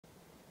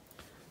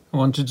I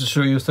wanted to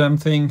show you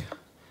something.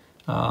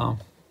 I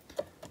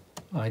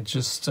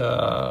just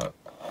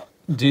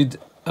did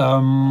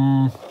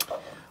on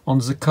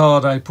the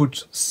card. I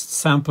put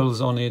samples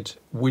on it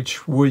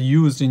which were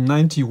used in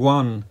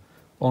 '91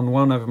 on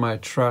one of my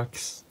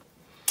tracks,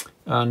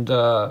 and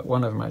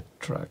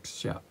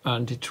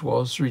and it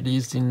was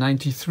released in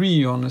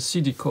 '93 on a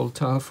CD called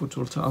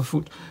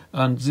Tahafut,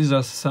 and these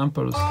are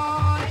samples.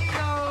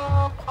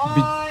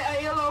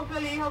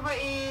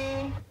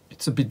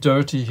 It's a bit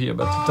dirty here,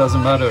 but it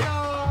doesn't matter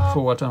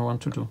for what I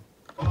want to do.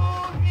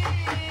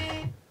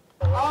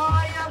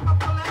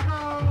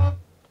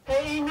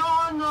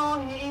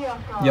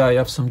 Yeah, I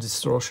have some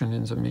distortion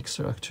in the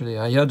mixer actually.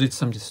 I added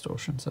some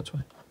distortions that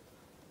way.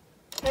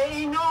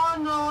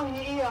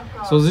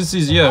 So this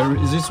is, yeah,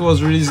 this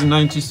was released in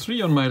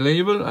 '93 on my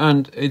label,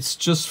 and it's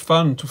just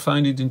fun to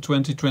find it in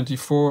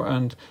 2024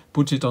 and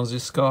put it on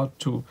this card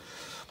to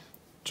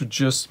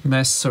just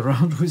mess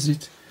around with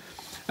it.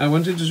 I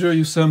wanted to show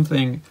you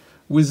something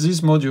with this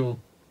module,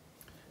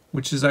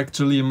 which is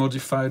actually a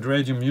modified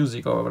radio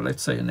music, or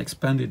let's say an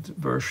expanded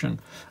version.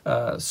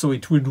 So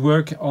it would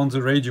work on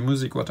the radio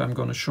music. What I'm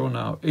going to show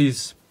now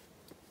is,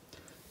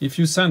 if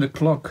you send a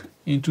clock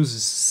into the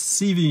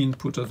CV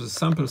input of the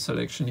sample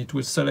selection, it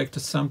will select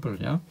a sample,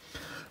 yeah?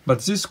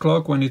 But this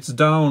clock, when it's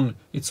down,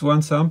 it's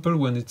one sample.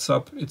 When it's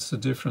up, it's a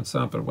different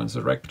sample. When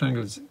the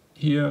rectangle is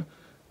here,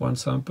 one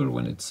sample.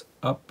 When it's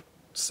up,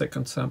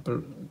 second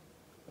sample,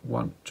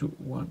 1, 2,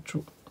 1,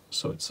 2.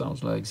 So it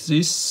sounds like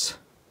this.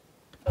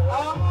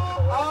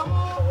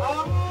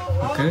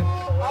 Okay,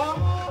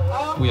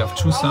 we have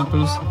 2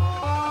 samples.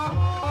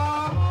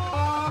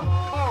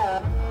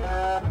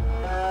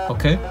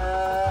 Okay,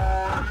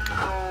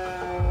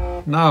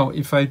 now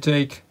if I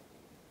take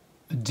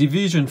a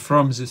division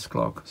from this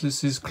clock,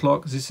 this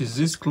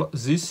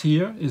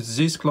here is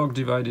this clock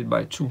divided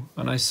by 2,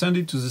 and I send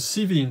it to the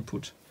CV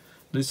input.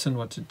 Listen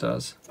what it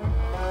does.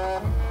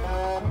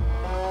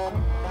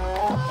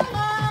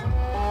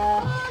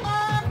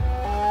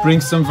 Bring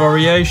some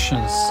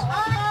variations.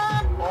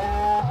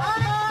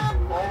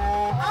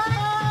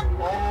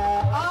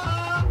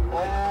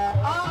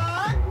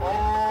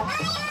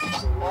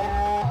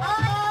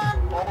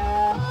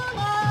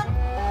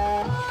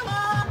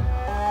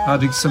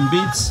 Adding some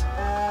beats.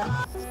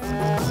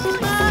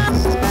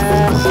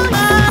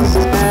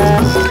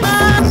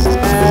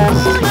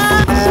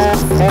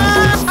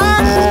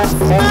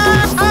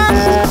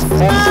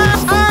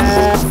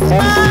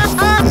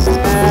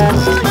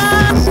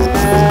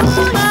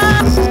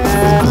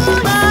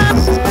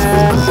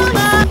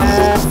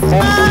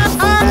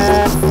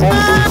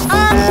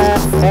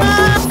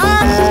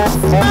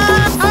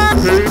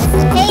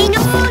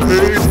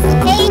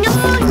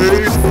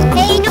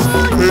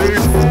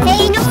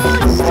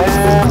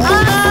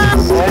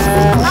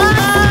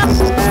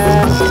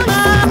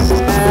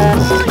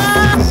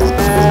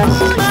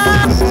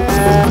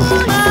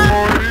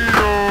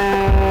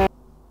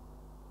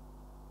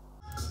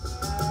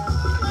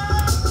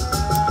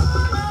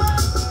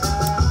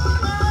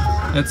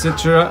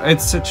 Etc,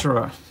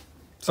 etc.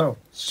 So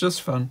it's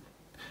just fun.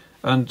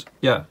 And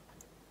yeah,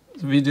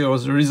 the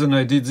reason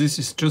I did this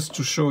is just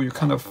to show you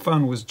kind of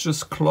fun with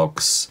just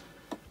clocks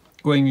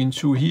going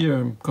into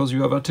here, because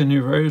you have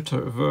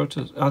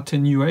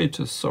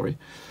attenuators, sorry.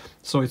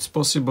 So it's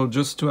possible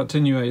just to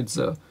attenuate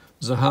the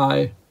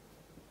high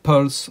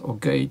pulse or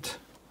gate,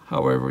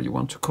 however you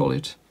want to call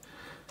it,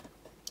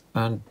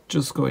 and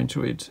just go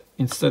into it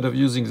instead of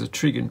using the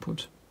trig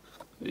input.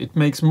 It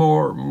makes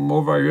more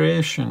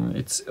variation.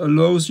 It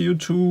allows you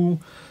to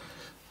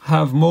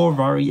have more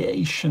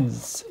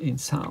variations in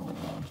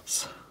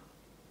sounds.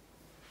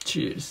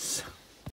 Cheers.